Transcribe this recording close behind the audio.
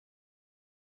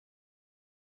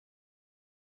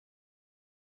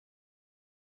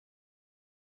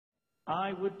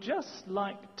I would just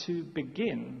like to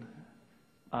begin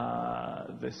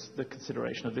the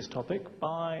consideration of this topic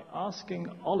by asking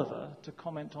Oliver to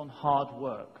comment on hard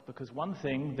work, because one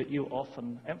thing that you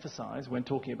often emphasize when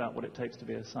talking about what it takes to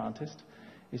be a scientist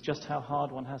is just how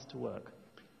hard one has to work.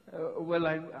 Well,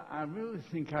 I really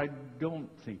think I don't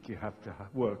think you have to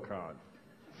work hard.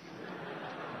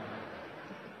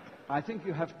 I think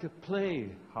you have to play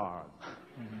hard.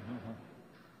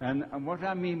 And what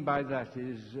I mean by that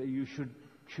is you should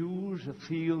choose a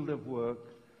field of work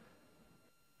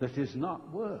that is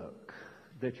not work,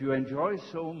 that you enjoy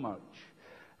so much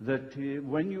that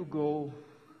when you go,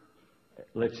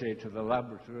 let's say, to the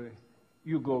laboratory,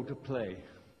 you go to play.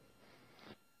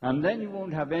 And then you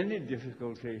won't have any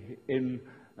difficulty in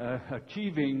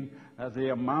achieving the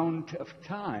amount of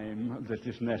time that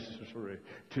is necessary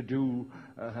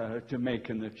to make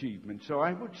an achievement. So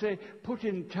I would say put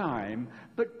in time,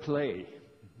 but play.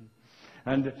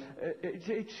 And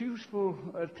it's useful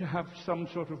to have some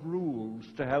sort of rules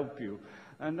to help you.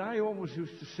 And I always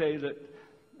used to say that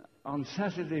on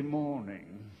Saturday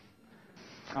morning,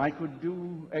 I could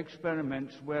do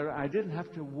experiments where I didn't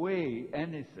have to weigh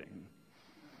anything.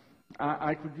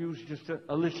 I could use just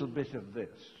a little bit of this,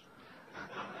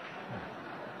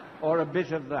 or a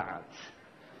bit of that.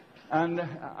 And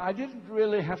I didn't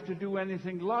really have to do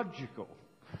anything logical.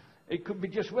 It could be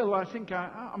just, well, I think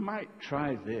I might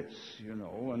try this, you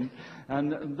know.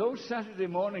 And those Saturday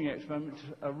morning experiments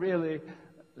are really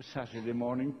Saturday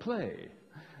morning play.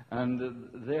 And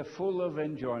they're full of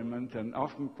enjoyment and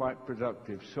often quite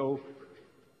productive. So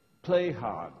play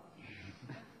hard.